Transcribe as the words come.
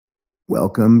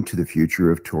Welcome to the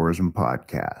Future of Tourism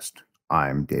podcast.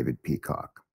 I'm David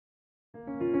Peacock.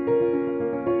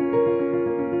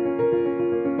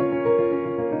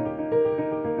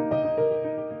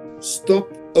 Stop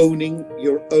owning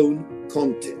your own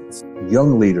content.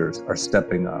 Young leaders are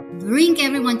stepping up. Bring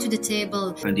everyone to the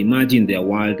table and imagine their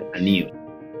world anew.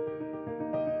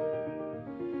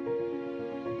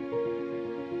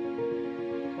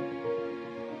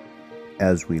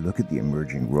 As we look at the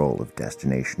emerging role of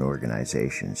destination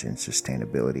organizations in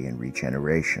sustainability and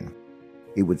regeneration,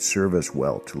 it would serve us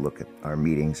well to look at our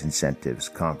meetings, incentives,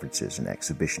 conferences, and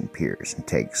exhibition peers and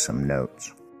take some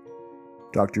notes.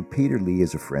 Dr. Peter Lee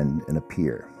is a friend and a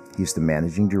peer. He's the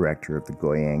managing director of the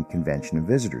Goyang Convention and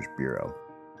Visitors Bureau.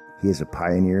 He is a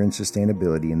pioneer in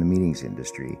sustainability in the meetings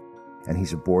industry, and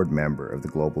he's a board member of the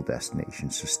Global Destination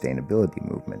Sustainability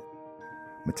Movement.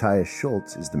 Matthias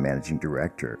Schultz is the managing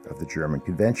director of the German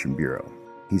Convention Bureau.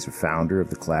 He's a founder of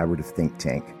the collaborative think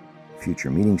tank Future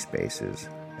Meeting Spaces,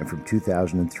 and from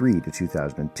 2003 to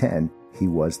 2010, he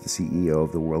was the CEO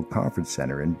of the World Conference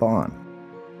Center in Bonn.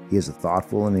 He is a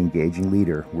thoughtful and engaging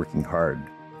leader working hard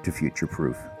to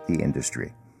future-proof the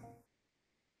industry.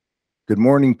 Good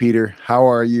morning, Peter. How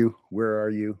are you? Where are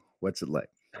you? What's it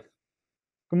like?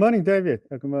 Good morning, David.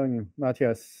 Good morning,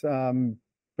 Matthias.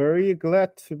 Very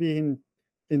glad to be in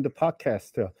the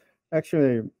podcast.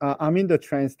 Actually, I'm in the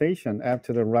train station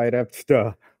right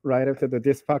after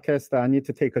this podcast. I need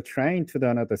to take a train to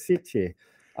another city.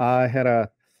 I'm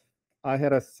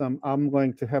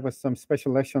going to have some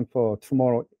special lesson for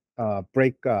tomorrow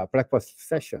breakfast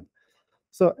session.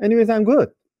 So anyways, I'm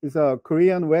good.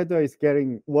 Korean weather is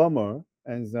getting warmer,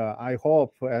 and I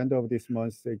hope end of this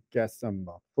month it gets some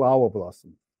flower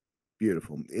blossom.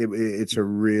 Beautiful. It's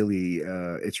really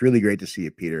great to see you,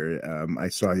 Peter. I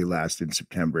saw you last in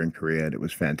September in Korea, and it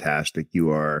was fantastic. You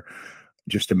are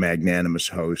just a magnanimous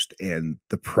host, and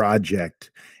the project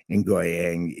in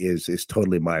Goyang is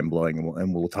totally mind blowing,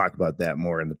 and we'll talk about that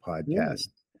more in the podcast.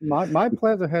 Yeah. My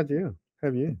pleasure. Have you?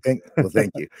 Thank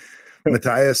you,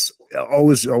 Matthias.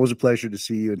 Always a pleasure to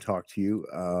see you and talk to you.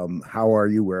 How are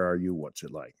you? Where are you? What's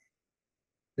it like?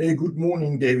 Hey, good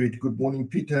morning, David. Good morning,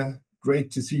 Peter.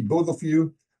 Great to see both of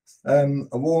you. A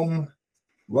warm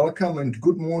welcome and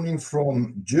good morning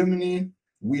from Germany.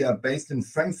 We are based in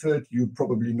Frankfurt. You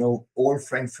probably know all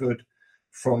Frankfurt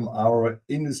from our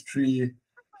industry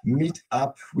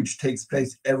meetup, which takes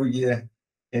place every year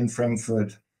in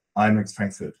Frankfurt, IMEX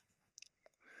Frankfurt.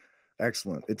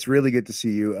 Excellent. It's really good to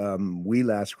see you. We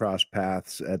last crossed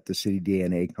paths at the City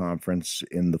DNA conference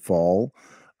in the fall.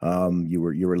 You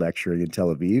were lecturing in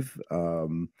Tel Aviv.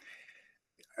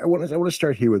 I want to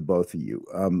start here with both of you.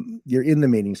 You're in the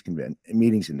meetings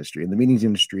industry, and the meetings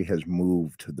industry has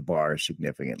moved the bar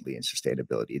significantly in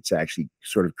sustainability. It's actually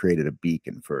sort of created a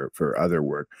beacon for other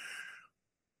work.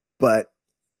 But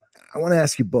I want to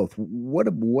ask you both,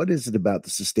 what is it about the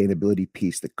sustainability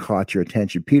piece that caught your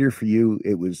attention? Peter, for you,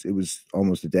 it was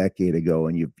almost a decade ago,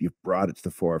 and you've brought it to the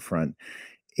forefront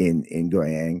in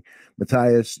Goyang.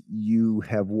 Matthias, you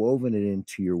have woven it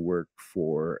into your work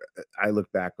for, I look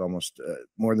back almost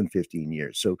more than 15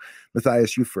 years. So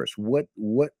Matthias, you first. What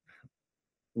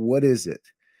is it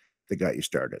that got you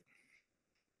started?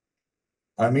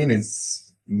 I mean,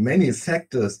 it's many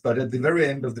factors, but at the very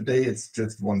end of the day, it's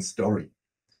just one story.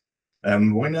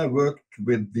 When I worked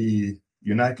with the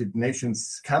United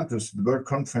Nations campus, the World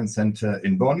Conference Center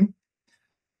in Bonn,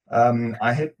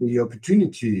 I had the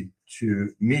opportunity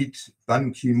to meet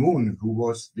Ban Ki-moon, who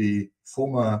was the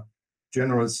former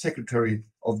General Secretary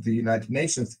of the United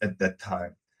Nations at that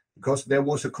time, because there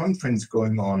was a conference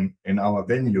going on in our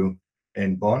venue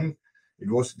in Bonn. It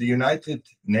was the United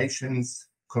Nations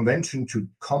Convention to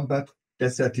Combat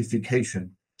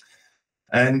Desertification.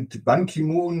 And Ban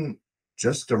Ki-moon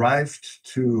just arrived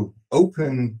to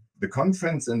open the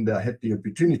conference, and I had the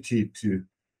opportunity to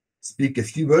speak a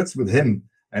few words with him.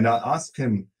 And I asked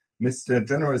him, Mr.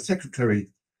 General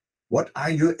Secretary, what are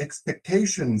your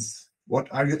expectations? What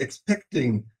are you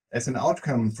expecting as an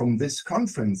outcome from this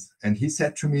conference? And he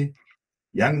said to me,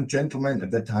 young gentleman, at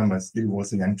that time I still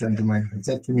was a young gentleman, he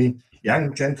said to me,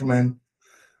 young gentleman,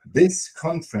 this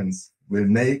conference will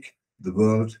make the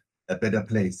world a better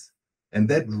place. And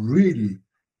that really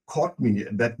caught me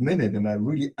at that minute, and I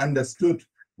really understood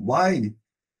why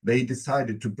they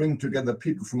decided to bring together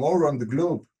people from all around the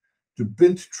globe to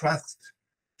build trust,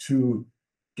 to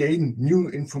gain new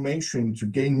information, to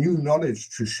gain new knowledge,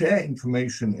 to share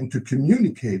information, and to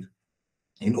communicate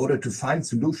in order to find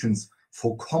solutions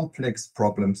for complex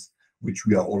problems which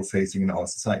we are all facing in our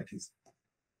societies.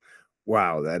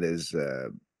 Wow, that is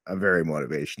a very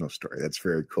motivational story. That's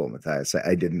very cool, Matthias.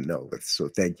 I didn't know, so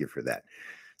thank you for that.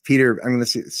 Peter, I'm going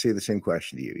to say the same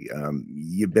question to you.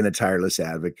 You've been a tireless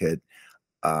advocate.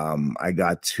 I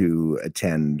got to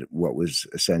attend what was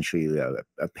essentially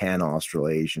a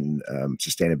pan-Australasian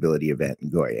sustainability event in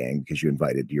Goy Ang because you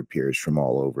invited your peers from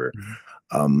all over.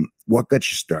 What got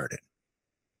you started?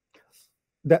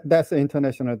 That's the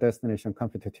International Destination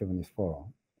Competitiveness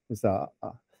Forum. It's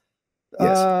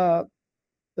Yes.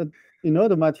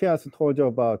 The Matthias told you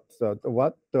about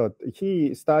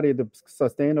he studied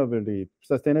sustainability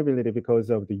because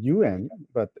of the UN,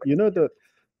 but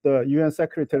the UN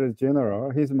Secretary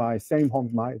General, he's my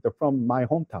from my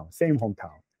hometown, same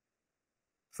hometown.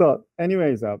 So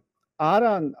anyways,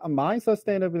 my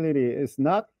sustainability is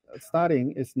not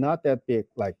that big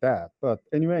like that. But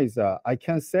anyways, I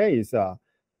can say is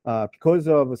because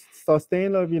of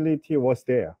sustainability was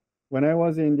there. When I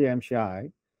was in the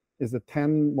MCI, is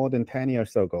more than 10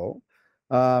 years ago,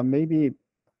 maybe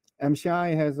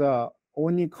MCI has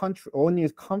only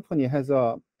company has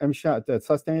a MCI, the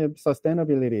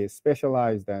sustainability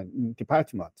specialized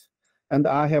department. And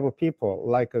I have people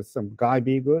like some Guy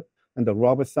Begood and the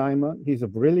Robert Simon. He's a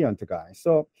brilliant guy.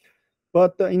 So,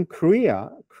 but in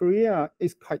Korea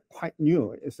is quite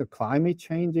new. It's a climate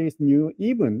change is new.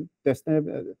 Even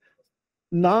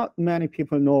not many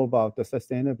people know about the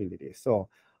sustainability. So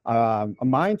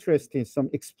my interest is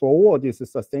explore this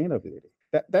sustainability.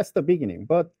 That's the beginning.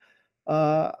 But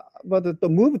the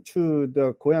move to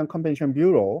the Goyang Convention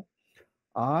Bureau,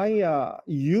 I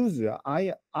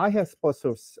have supposed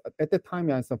to, at the time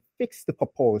I have fixed the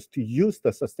purpose to use the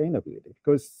sustainability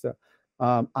because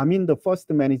I'm in the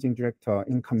first managing director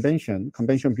in Convention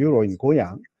Bureau in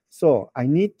Goyang. So I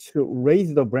need to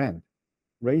raise the brand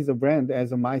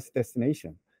as my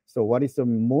destination. So what is the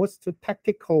most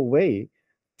tactical way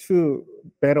to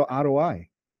better ROI?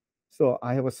 So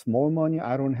I have a small money.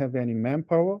 I don't have any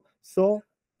manpower. So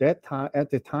at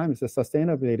the time, the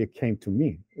sustainability came to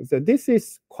me. So this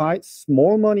is quite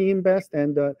small money invest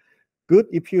and good.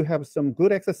 If you have some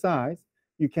good exercise,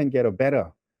 you can get a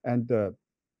better and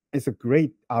it's a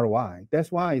great ROI.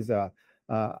 That's why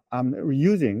I'm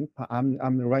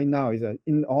right now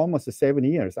in almost 7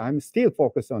 years. I'm still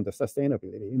focused on the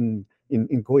sustainability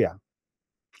in Goyang.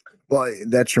 Well,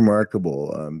 that's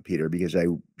remarkable, Peter, because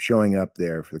showing up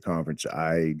there for the conference,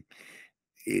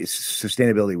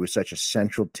 sustainability was such a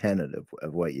central tenet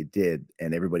of what you did,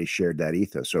 and everybody shared that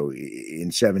ethos. So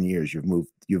in 7 years, you've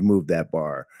moved that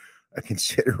bar a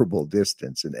considerable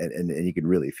distance, and you can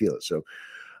really feel it. So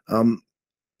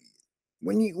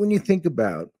when you think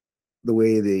about the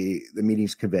way the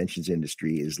meetings conventions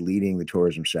industry is leading the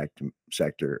tourism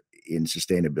sector in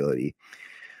sustainability,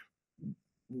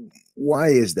 why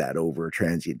is that over a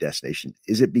transient destination?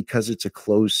 Is it because it's a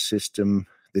closed system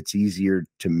that's easier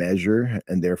to measure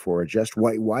and therefore adjust?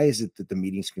 Why is it that the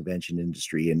meetings convention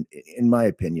industry, in my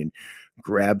opinion,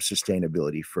 grabs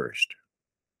sustainability first?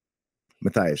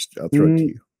 Matthias, I'll throw it to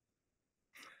you.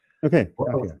 Okay.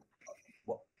 Well,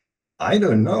 I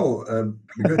don't know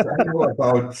because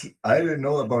I don't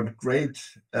know about great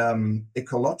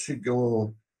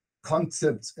ecological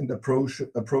concepts and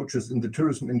approaches in the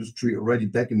tourism industry already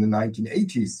back in the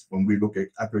 1980s. When we look at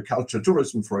agriculture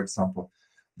tourism, for example,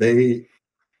 they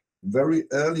very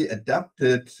early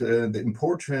adapted the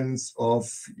importance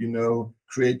of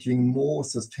creating more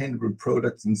sustainable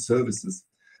products and services.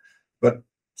 But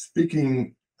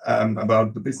speaking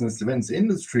about the business events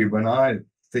industry, when I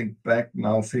think back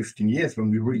now 15 years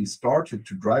when we really started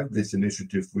to drive this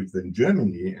initiative within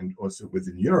Germany and also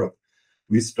within Europe,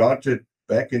 we started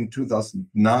back in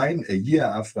 2009, a year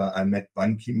after I met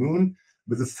Ban Ki-moon,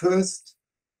 with the first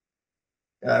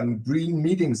Green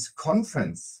Meetings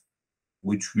conference,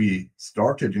 which we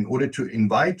started in order to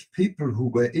invite people who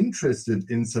were interested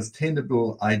in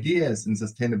sustainable ideas, in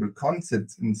sustainable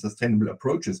concepts, in sustainable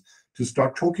approaches, to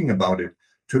start talking about it,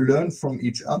 to learn from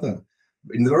each other.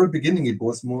 In the very beginning, it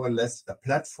was more or less a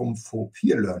platform for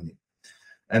peer learning.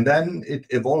 And then it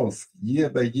evolved year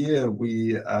by year.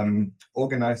 We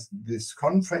organized this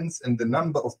conference, and the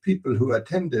number of people who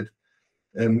attended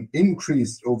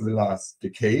increased over the last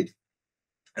decade.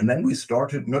 And then we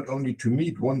started not only to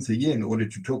meet once a year in order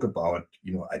to talk about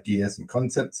ideas and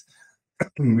concepts,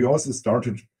 we also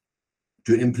started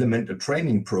to implement a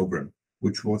training program,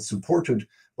 which was supported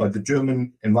by the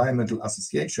German Environmental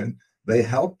Association. They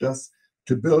helped us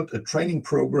to build a training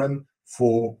program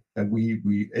and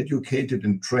we educated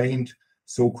and trained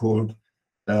so-called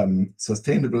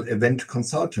sustainable event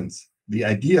consultants. The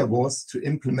idea was to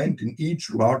implement in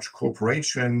each large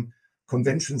corporation,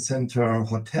 convention center,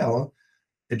 hotel,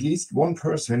 at least one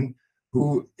person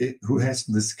who has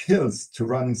the skills to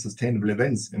run sustainable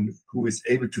events and who is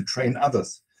able to train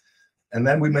others. And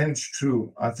then we managed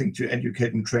to, I think, to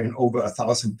educate and train over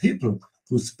 1,000 people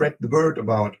who spread the word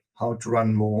about how to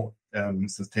run more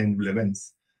sustainable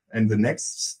events. And the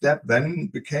next step then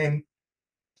became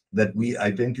that we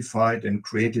identified and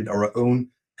created our own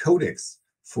codex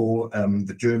for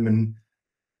the German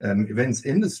events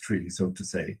industry, so to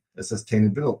say, a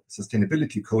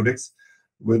sustainability codex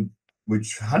with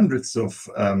which hundreds of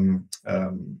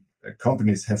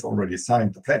companies have already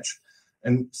signed the pledge.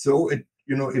 And so it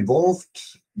evolved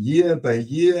year by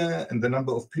year, and the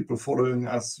number of people following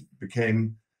us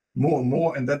became more and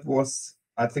more. And that was,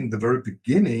 I think, the very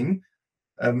beginning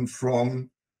from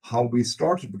how we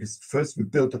started, because first we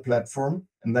built a platform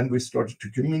and then we started to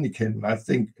communicate. And I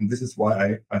think, and this is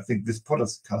why I think this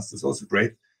podcast is also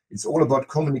great, it's all about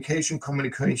communication,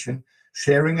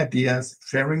 sharing ideas,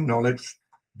 sharing knowledge,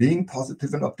 being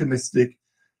positive and optimistic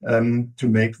to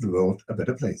make the world a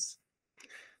better place.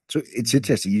 So it's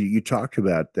interesting. You talked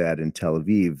about that in Tel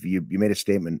Aviv. You made a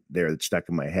statement there that stuck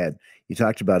in my head. You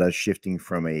talked about us shifting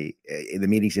from the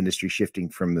meetings industry shifting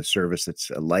from the service that's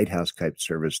a lighthouse type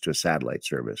service to a satellite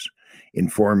service,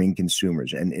 informing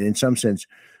consumers. And in some sense,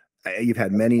 you've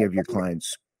had many of your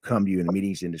clients come to you in the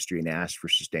meetings industry and ask for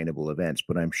sustainable events.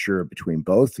 But I'm sure between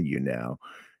both of you now,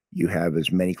 you have as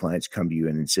many clients come to you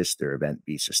and insist their event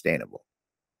be sustainable.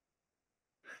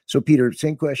 So Peter,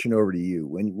 same question over to you.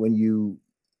 When you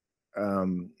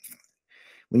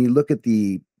look at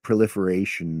the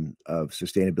proliferation of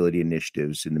sustainability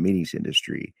initiatives in the meetings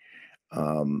industry,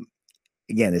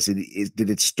 again, did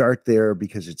it start there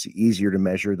because it's easier to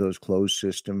measure those closed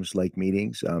systems like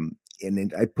meetings? And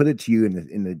then I put it to you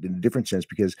in a different sense,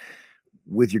 because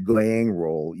with your Goyang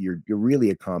role, you're really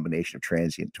a combination of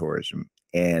transient tourism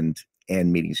and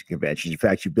meetings and conventions. In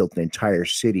fact, you built an entire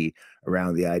city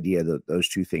around the idea that those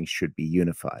two things should be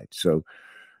unified. So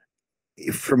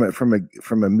from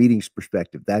a meetings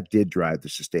perspective, that did drive the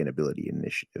sustainability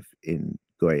initiative in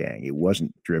Goyang. It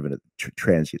wasn't driven at the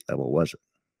transient level, was it?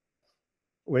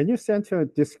 When you sent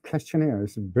this questionnaire,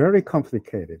 it's very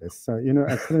complicated. So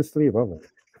I couldn't sleep over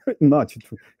it much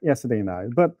yesterday night.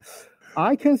 But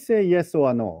I can say yes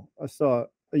or no. So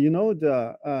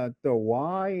the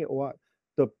why, or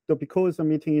the because the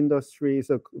meeting industry is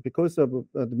because of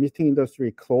the meeting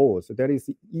industry closed. That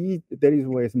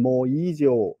is more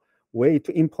easier way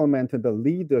to implement the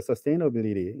lead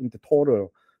sustainability in the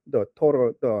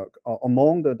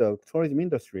among the tourism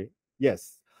industry.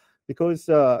 Yes, because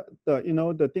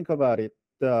think about it.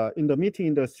 In the meeting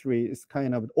industry is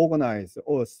kind of organized,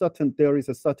 or there is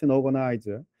a certain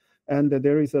organizer, and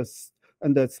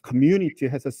the community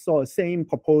has a same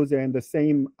proposal and the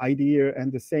same idea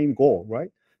and the same goal,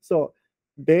 right? So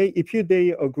they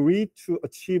agree to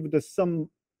achieve some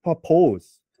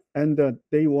purpose, and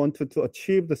they wanted to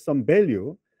achieve some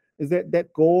value, is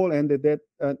that goal and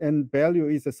and value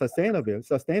is a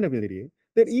sustainability.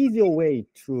 The easier way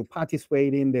to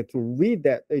participate in that, to read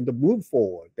that, and to move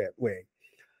forward that way.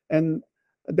 And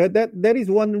that is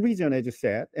one reason, as you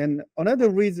said. And another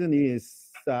reason is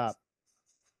that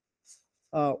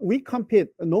we compete.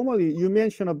 Normally, you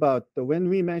mentioned about when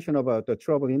we mention about the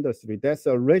travel industry, that's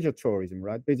a leisure tourism,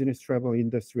 right? Business travel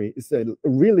industry is a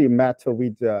really matter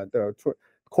with the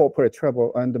corporate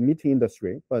travel and the meeting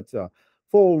industry. But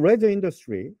for leisure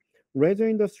industry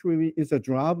is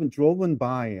driven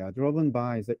by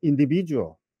the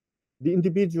individual,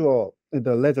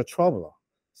 the leisure traveler.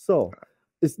 So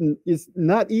it's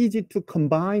not easy to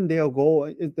combine their goal,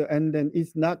 and then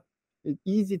it's not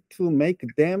easy to make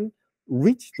them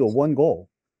reach the one goal.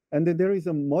 And then there is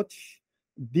a much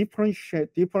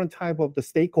different type of the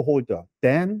stakeholder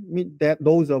than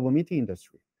those of a meeting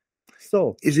industry.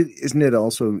 So isn't it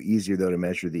also easier though to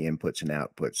measure the inputs and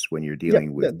outputs when you're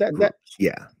dealing with groups?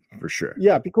 Yeah, for sure.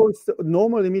 Yeah, because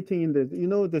normally meeting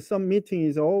in some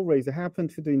meetings always happen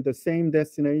in the same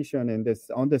destination and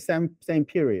on the same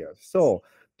period. So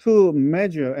to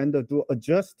measure and to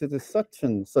adjust to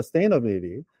certain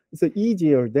sustainability is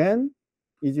easier than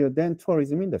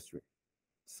tourism industry.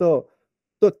 So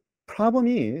the problem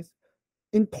is,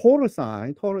 in total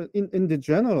side, in the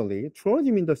generally,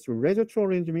 tourism industry, leisure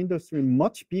tourism industry,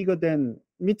 much bigger than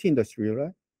meeting industry,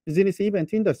 right? Business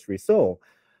event industry. So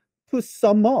to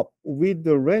sum up with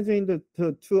the leisure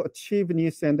to achieve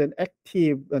this and then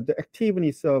the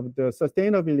activeness of the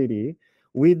sustainability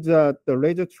with the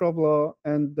leisure traveler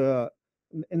and the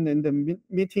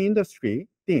meeting industry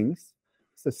things,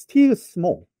 so still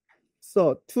small.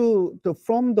 So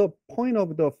from the point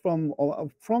of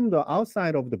from the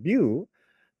outside of the view,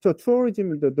 to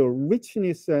tourism, the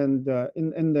richness and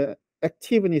in the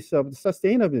activeness of the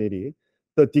sustainability,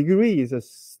 the degree is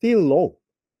still low.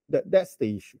 That's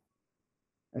the issue.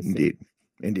 Indeed.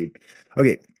 Indeed.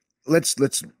 Okay, let's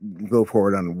go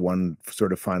forward on one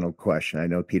sort of final question. I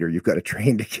know, Peter, you've got a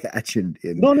train to catch.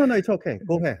 No, it's okay.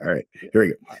 Go ahead. All right, here we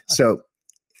go. So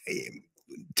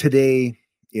today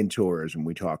in tourism,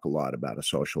 we talk a lot about a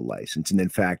social license, and in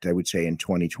fact, I would say in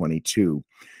 2022,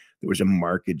 there was a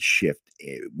marked shift,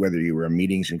 whether you were a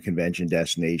meetings and convention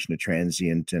destination, a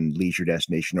transient and leisure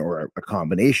destination, or a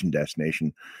combination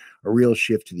destination, a real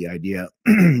shift to the idea.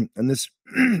 And this,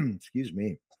 excuse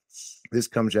me, this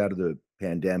comes out of the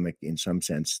pandemic in some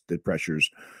sense, the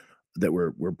pressures that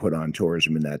were put on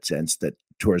tourism in that sense, that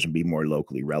tourism be more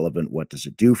locally relevant. What does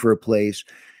it do for a place?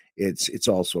 It's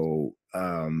also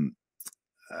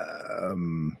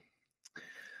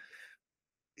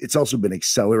it's also been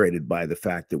accelerated by the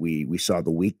fact that we saw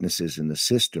the weaknesses in the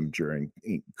system during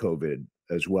COVID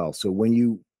as well. So when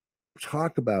you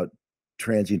talk about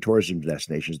transient tourism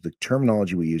destinations, the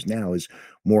terminology we use now is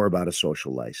more about a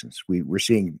social license. We're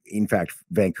seeing, in fact,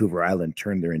 Vancouver Island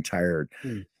turn their entire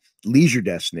leisure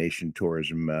destination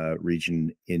tourism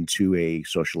region into a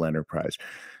social enterprise.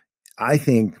 I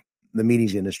think the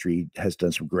meetings industry has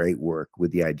done some great work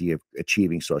with the idea of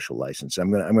achieving social license.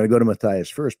 I'm going to go to Matthias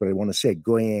first, but I want to say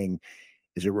Goyang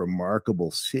is a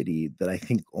remarkable city that I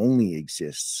think only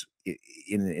exists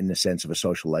in the sense of a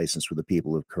social license for the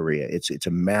people of Korea. It's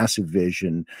a massive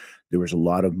vision. There was a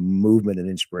lot of movement and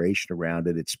inspiration around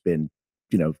it. It's been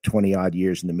 20 odd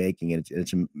years in the making, and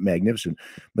it's magnificent.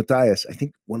 Matthias, I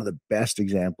think one of the best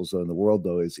examples in the world,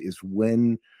 though, is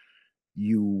when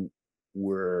you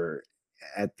were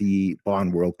at the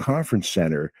Bonn World Conference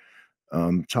Center.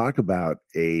 Talk about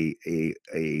a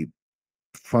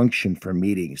function for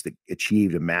meetings that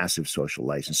achieved a massive social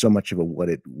license. So much of what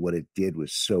it did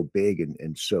was so big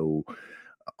and so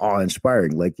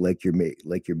awe-inspiring, like your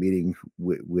meeting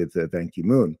with Ban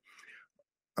Ki-moon.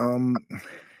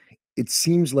 It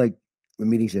seems like the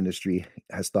meetings industry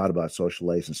has thought about social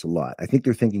license a lot. I think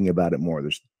they're thinking about it more.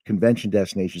 There's convention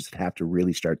destinations that have to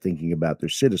really start thinking about their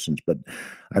citizens, but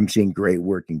I'm seeing great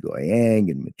work in Goyang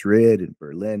and Madrid and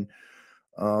Berlin.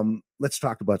 Let's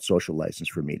talk about social license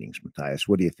for meetings, Matthias.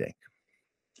 What do you think?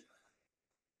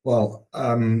 Well,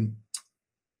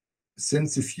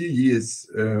 since a few years,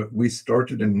 we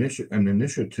started an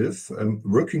initiative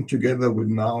working together with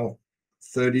now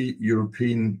 30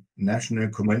 European national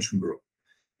convention bureaus,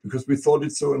 because we thought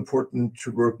it's so important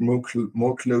to work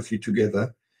more closely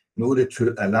together in order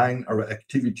to align our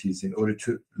activities, in order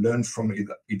to learn from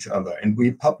each other. And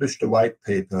we published a white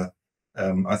paper,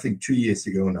 I think 2 years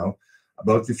ago now,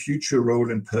 about the future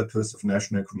role and purpose of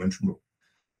National Convention Bureau.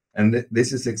 And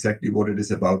this is exactly what it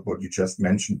is about, what you just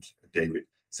mentioned, David.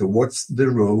 So what's the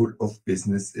role of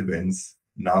business events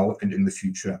now and in the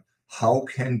future? How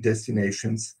can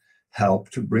destinations help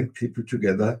to bring people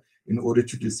together in order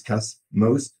to discuss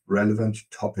most relevant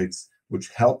topics which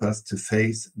help us to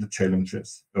face the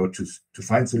challenges, or to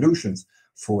find solutions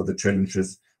for the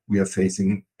challenges we are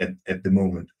facing at the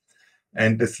moment?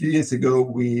 And a few years ago,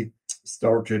 we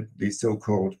started the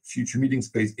so-called Future Meeting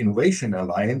Space Innovation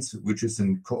Alliance, which is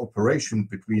in cooperation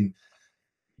between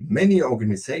many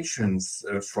organizations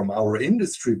from our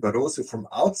industry, but also from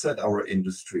outside our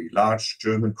industry. Large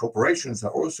German corporations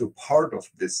are also part of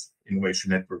this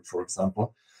innovation network, for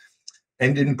example.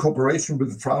 And in cooperation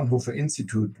with the Fraunhofer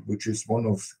Institute, which is one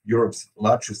of Europe's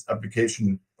largest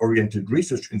application-oriented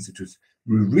research institutes,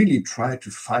 we really try to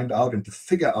find out and to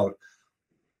figure out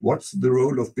what's the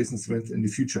role of business events in the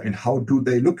future and how do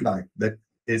they look like. That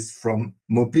is from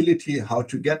mobility, how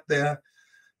to get there,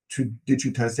 to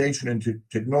digitization and to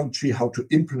technology, how to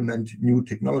implement new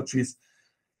technologies,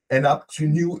 and up to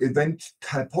new event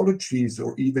typologies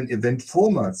or even event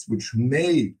formats, which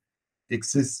may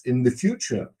exist in the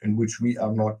future and which we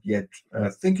are not yet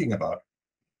thinking about.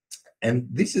 And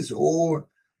this is all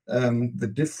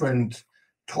the different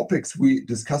topics we're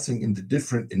discussing in the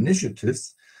different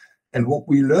initiatives. And what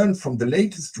we learned from the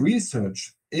latest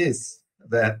research is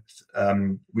that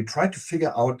we try to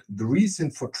figure out the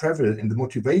reason for travel and the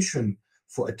motivation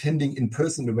for attending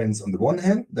in-person events on the one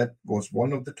hand. That was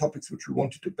one of the topics which we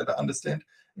wanted to better understand.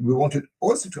 And we wanted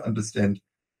also to understand,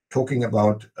 talking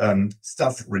about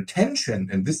staff retention,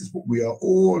 and this is what we are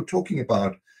all talking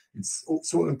about. It's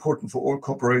so important for all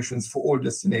corporations, for all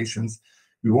destinations.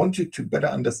 We wanted to better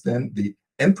understand the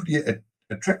employee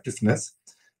attractiveness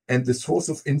and the source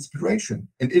of inspiration.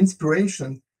 And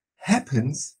inspiration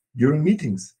happens during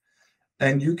meetings.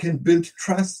 And you can build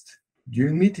trust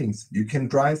during meetings. You can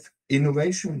drive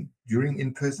innovation during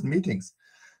in-person meetings.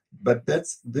 But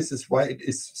this is why it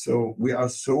is so, we are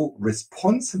so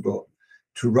responsible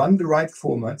to run the right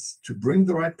formats, to bring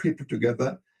the right people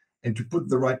together, and to put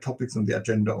the right topics on the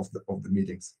agenda of the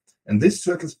meetings. And this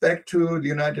circles back to the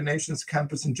United Nations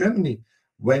campus in Germany.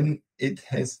 When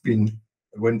this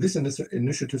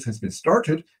initiative has been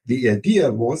started, the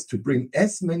idea was to bring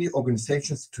as many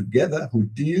organizations together who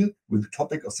deal with the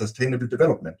topic of sustainable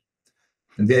development.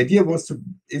 And the idea was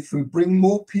if we bring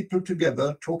more people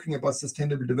together talking about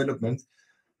sustainable development,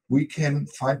 we can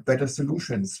find better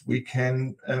solutions. We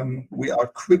are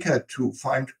quicker to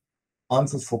find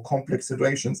answers for complex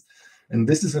situations. And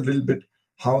this is a little bit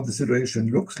how the situation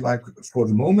looks like for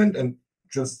the moment. And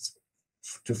just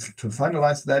to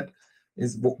finalize that,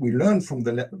 is what we learned from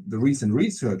the recent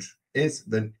research is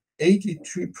that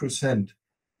 82%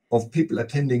 of people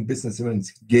attending business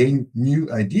events gain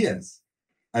new ideas.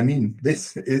 I mean,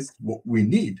 this is what we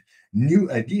need.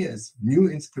 New ideas, new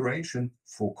inspiration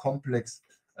for complex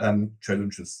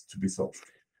challenges to be solved.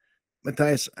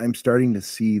 Matthias, I'm starting to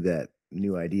see that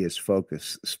new ideas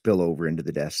focus spill over into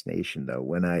the destination, though.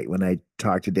 When I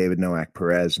talked to David Noack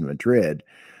Perez in Madrid,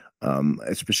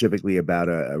 specifically about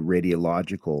a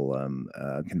radiological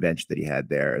convention that he had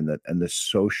there, and the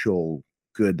social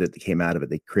good that came out of it,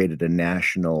 they created a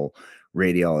national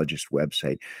radiologist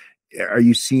website. Are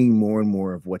you seeing more and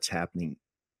more of what's happening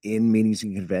in meetings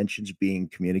and conventions being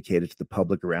communicated to the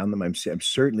public around them? I'm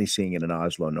certainly seeing it in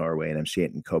Oslo, Norway, and I'm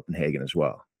seeing it in Copenhagen as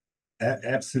well.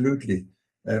 Absolutely.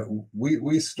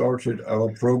 We started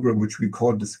our program, which we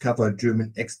call Discover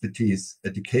German Expertise, a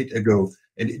decade ago,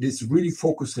 and it is really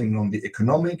focusing on the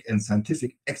economic and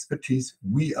scientific expertise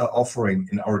we are offering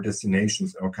in our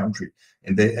destinations, our country.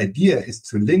 And the idea is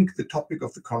to link the topic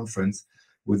of the conference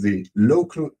with the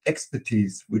local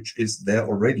expertise, which is there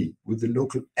already, with the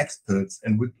local experts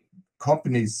and with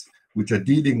companies which are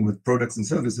dealing with products and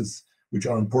services which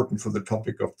are important for the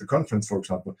topic of the conference, for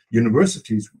example,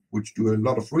 universities which do a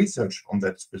lot of research on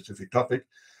that specific topic.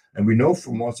 And we know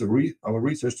from also our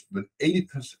research that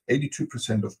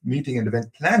 82% of meeting and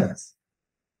event planners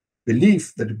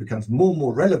believe that it becomes more and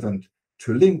more relevant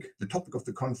to link the topic of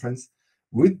the conference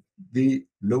with the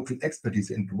local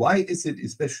expertise. And why is it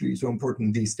especially so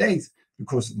important these days?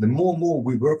 Because the more and more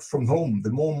we work from home,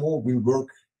 the more and more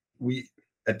we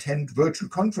attend virtual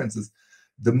conferences,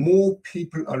 the more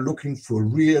people are looking for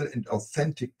real and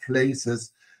authentic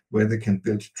places where they can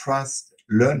build trust,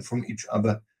 learn from each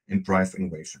other, and drive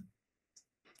innovation.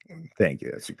 Thank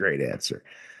you. That's a great answer.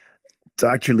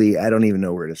 Dr. Lee, I don't even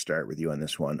know where to start with you on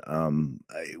this one.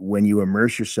 When you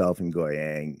immerse yourself in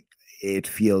Goyang, it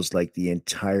feels like the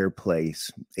entire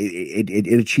place, it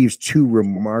achieves two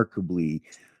remarkable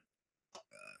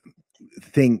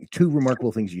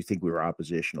things you think we were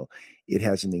oppositional. It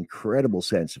has an incredible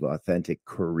sense of authentic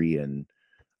Korean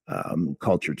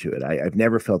culture to it. I've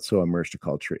never felt so immersed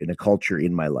in a culture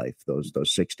in my life. Those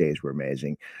 6 days were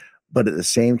amazing. But at the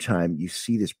same time, you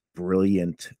see this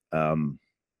brilliant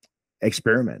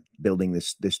experiment, building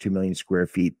this 2 million square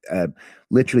feet,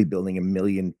 literally building 1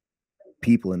 million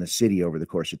people in a city over the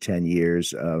course of 10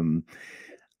 years. I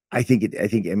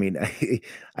mean,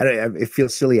 it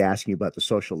feels silly asking you about the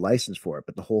social license for it,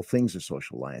 but the whole thing's a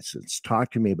social license.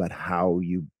 Talk to me about how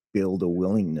you build a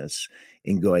willingness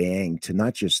in Goyang to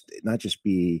not just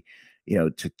be,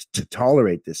 to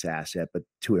tolerate this asset, but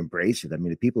to embrace it. I mean,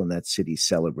 the people in that city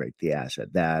celebrate the asset,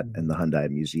 and the Hyundai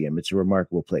Museum. It's a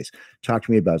remarkable place. Talk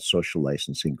to me about social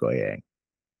license in Goyang.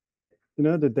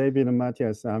 The David and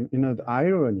Matthias, the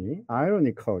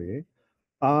ironically,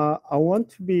 I want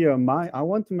to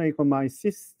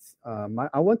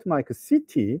make a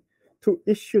city to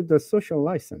issue the social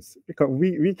license, because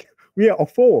we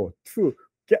afford to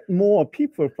get more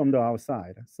people from the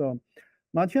outside. So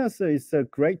Matthias is a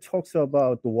great talks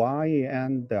about why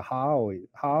and how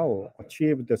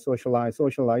achieve the social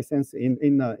license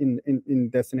in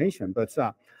destination, but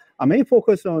I may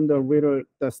focus on the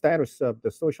status of the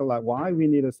social life, why we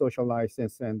need a social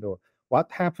license, and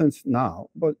what happens now.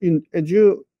 But as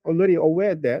you already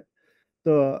aware that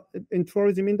in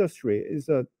tourism industry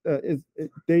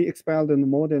they expelled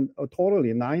more than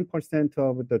totally 9%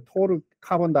 of the total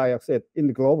carbon dioxide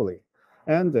globally,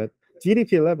 and the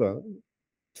GDP level,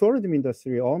 tourism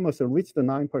industry almost reached the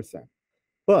 9%.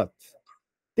 But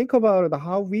think about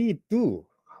how we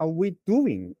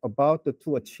doing about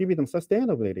to achieving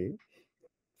sustainability.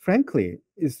 Frankly,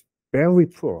 is very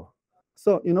poor.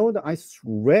 So I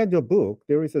read your book.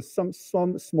 There is some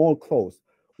small clause.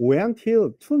 Wait till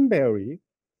Thunberg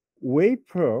wait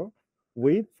for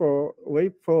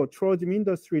tourism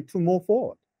industry to move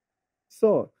forward.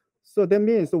 So that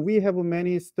means we have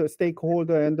many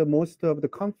stakeholder, and most of the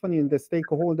company in the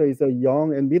stakeholder is a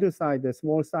young and middle size,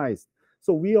 small size.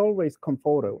 So we always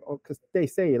comfortable, because they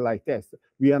say it like this: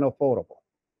 we are not affordable.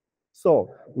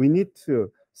 So we need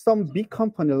to some big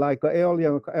company like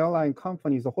airline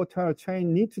companies, a hotel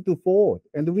chain need to do forward,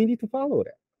 and we need to follow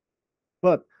that.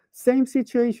 But same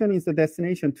situation is the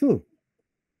destination too.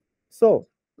 So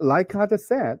like I just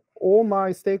said, all my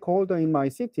stakeholders in my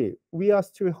city, we are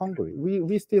still hungry.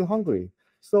 We still hungry.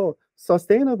 So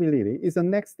sustainability is the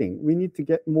next thing. We need to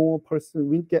get more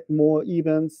we get more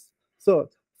events. So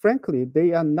frankly,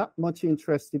 they are not much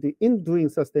interested in doing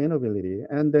sustainability,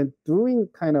 and then doing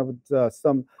kind of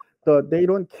they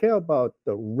don't care about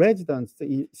the residents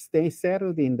to stay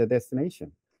settled in the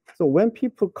destination. So when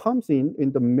people comes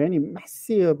in the many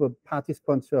massive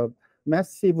participants of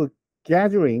massive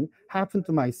gathering happen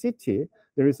to my city,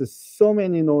 there is so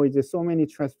many noises, so many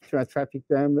traffic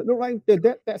jam. Right,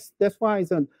 that's why it's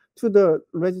to the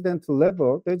resident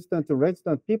level,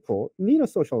 resident people need a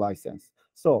social license.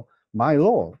 So my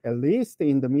law, at least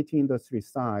in the meeting industry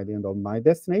side, my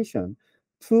destination,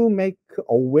 to make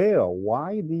aware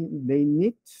why they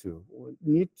need to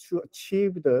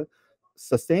achieve the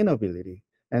sustainability,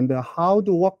 and how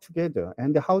to work together,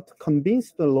 and how to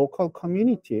convince the local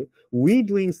community we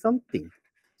doing something.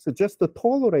 So just to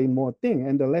tolerate more thing,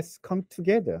 and let's come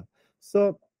together.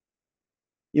 So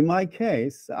in my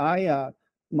case,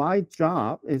 my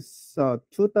job is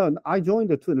 2000. I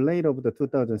joined late of the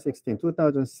 2016,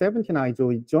 2017. I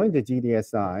joined the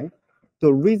GDSI.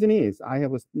 The reason is I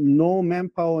have no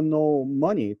manpower, no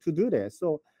money to do that.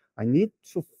 So I need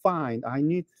to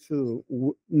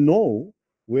know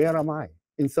where am I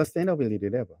in sustainability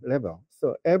level.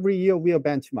 So every year we are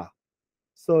benchmark.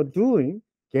 So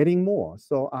getting more.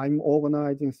 So I'm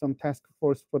organizing some task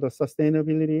force for the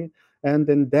sustainability. And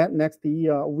then that next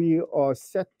year, we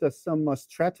set some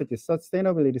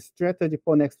sustainability strategy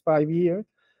for next 5 years.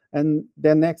 And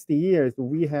then next year,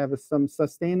 we have some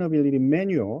sustainability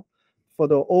manual for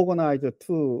the organizer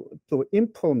to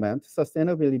implement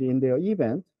sustainability in their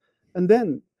event. And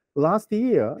then last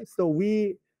year, so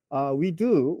we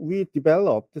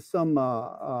developed some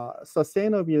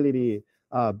sustainability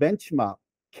benchmark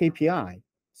KPI.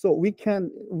 So we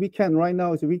can right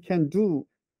now, we can do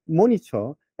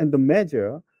monitor and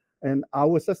measure and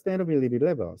our sustainability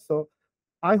level. So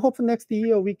I hope next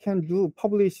year we can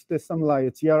publish some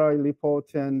like GRI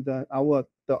report and the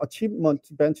achievement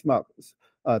benchmarks,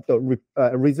 the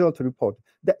result report.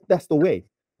 That's the way.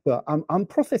 So I'm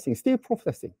still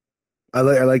processing. I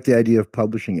like the idea of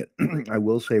publishing it. I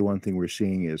will say one thing we're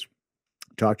seeing is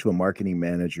talk to a marketing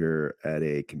manager at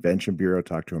a convention bureau,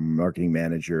 talk to a marketing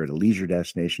manager at a leisure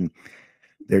destination.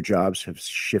 Their jobs have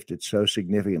shifted so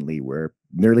significantly where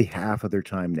nearly half of their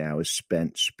time now is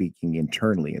spent speaking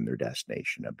internally in their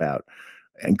destination about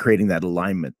and creating that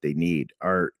alignment they need.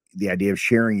 The idea of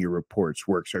sharing your reports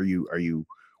works.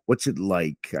 What's it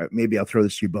like? Maybe I'll throw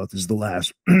this to you both as the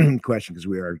last question because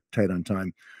we are tight on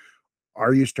time.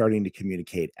 Are you starting to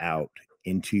communicate out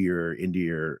into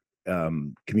your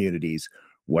communities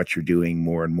what you're doing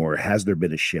more and more? Has there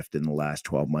been a shift in the last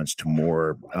 12 months to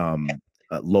more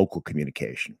local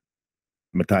communication?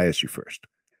 Matthias, you first.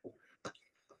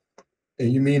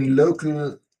 You mean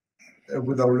local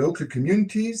with our local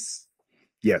communities?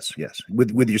 Yes,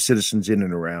 with your citizens in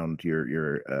and around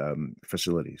your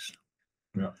facilities.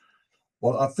 Yeah.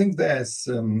 Well, I think there's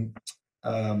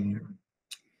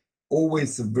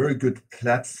always a very good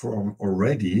platform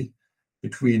already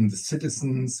between the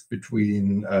citizens,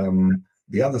 between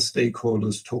the other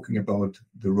stakeholders, talking about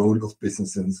the role of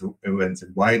business events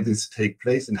and why this take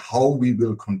place and how we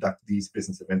will conduct these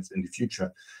business events in the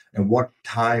future, and what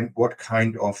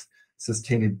kind of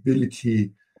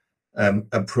sustainability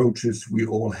approaches we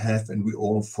all have and we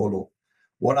all follow.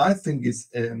 What I think is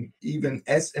even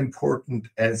as important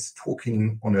as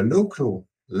talking on a local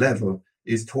level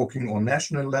is talking on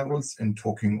national levels and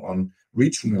talking on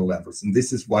regional levels. And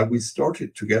this is why we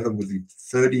started together with the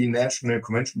 30 national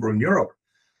convention bureaus in Europe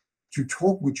to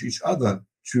talk with each other,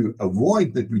 to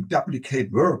avoid that we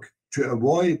duplicate work, to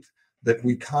avoid that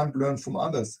we can't learn from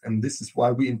others. And this is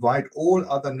why we invite all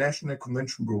other national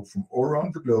convention bureaus from all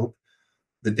around the globe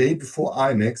the day before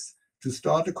IMEX to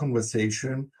start a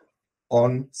conversation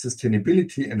on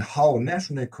sustainability and how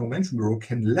national convention bureau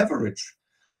can leverage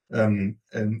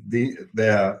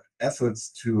their efforts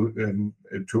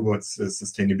towards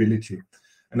sustainability.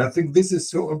 And I think this is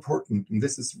so important. And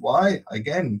this is why,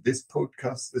 again, this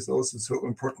podcast is also so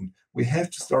important. We have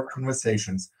to start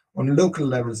conversations on local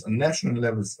levels, on national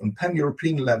levels, on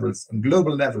pan-European levels, on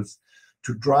global levels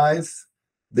to drive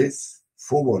this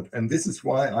forward. And this is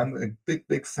why I'm a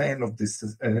big fan of this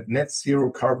Net Zero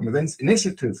Carbon Events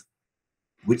initiative,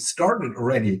 which started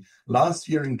already last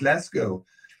year in Glasgow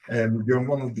during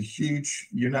one of the huge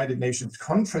United Nations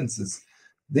conferences.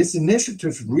 This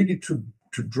initiative really to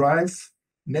drive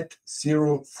net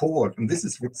zero forward. And this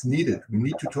is what's needed. We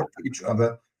need to talk to each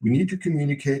other. We need to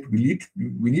communicate. We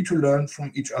need to learn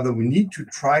from each other. We need to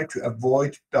try to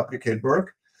avoid duplicate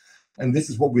work. And this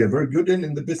is what we are very good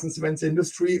in the business events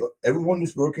industry. Everyone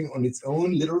is working on its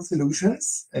own little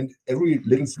solutions, and every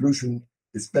little solution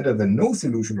is better than no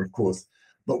solution, of course.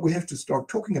 But we have to start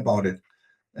talking about it.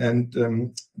 And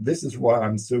this is why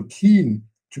I'm so keen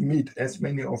to meet as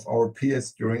many of our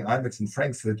peers during IMEX in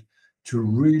Frankfurt to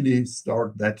really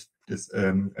start this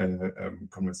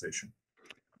conversation.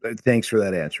 Thanks for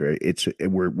that answer.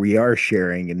 We are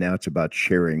sharing, and now it's about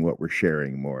sharing what we're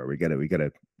sharing more. We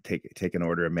gotta take an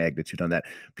order of magnitude on that.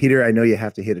 Peter, I know you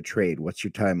have to hit a trade. What's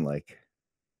your time like?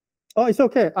 Oh, it's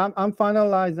okay. I'm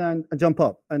finalized and jump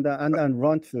up and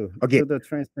run to the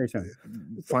train station.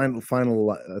 Final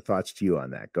thoughts to you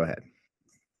on that. Go ahead.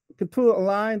 To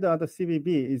align the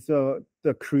CBB is to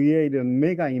create a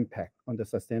mega impact on the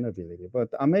sustainability. But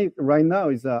right now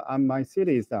is my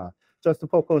city is just to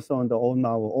focus on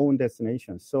our own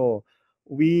destination. So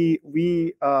we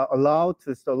allow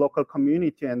to the local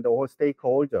community and the whole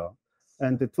stakeholder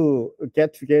and to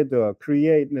get together,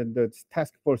 create the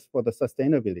task force for the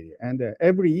sustainability. And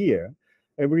every year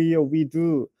we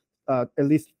do at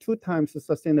least 2 times the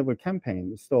sustainable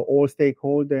campaign. So all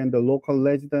stakeholder and the local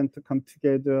resident to come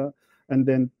together, and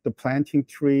then the planting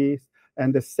trees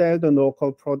and the sell the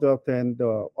local product and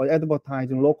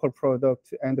advertising local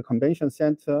product and the convention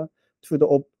center to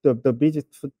the business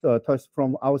touch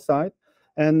from outside.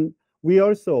 And we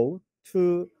also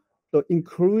to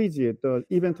encourage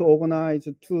even to organize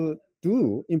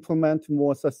to implement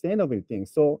more sustainable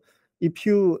things. So if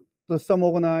some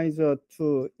organizer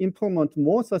to implement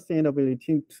more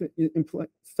sustainability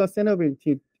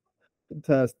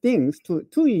things to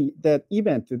that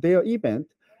event, to their event,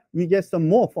 we get some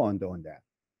more fund on that.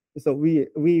 So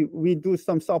we do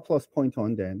some surplus point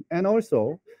on them. And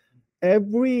also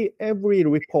every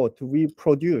report we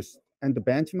produce and the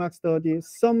benchmark study,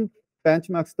 some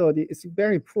benchmark study is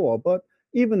very poor, but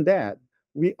even that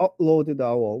we uploaded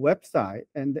our website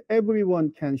and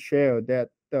everyone can share that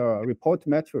report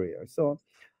material. So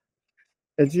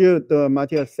as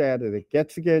Matthias said, they get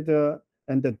together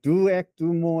and do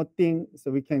more things so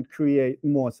we can create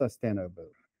more sustainable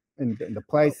in the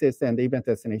places and the event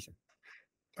destination.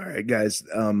 All right, guys.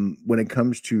 When it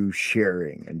comes to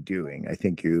sharing and doing, I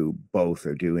think you both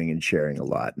are doing and sharing a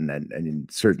lot, and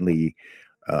certainly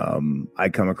I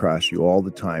come across you all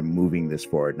the time moving this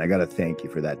forward, and I got to thank you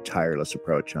for that tireless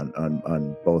approach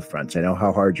on both fronts. I know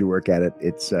how hard you work at it.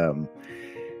 It's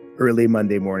early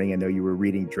Monday morning. I know you were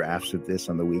reading drafts of this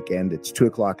on the weekend. It's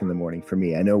 2:00 in the morning for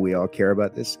me. I know we all care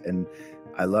about this, and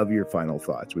I love your final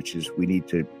thoughts, which is we need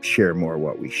to share more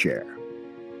what we share.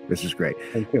 This is great.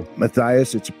 Thank you.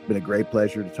 Matthias, it's been a great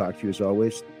pleasure to talk to you as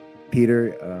always.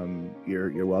 Peter,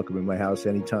 you're welcome in my house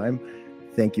anytime.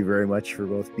 Thank you very much for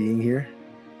both being here.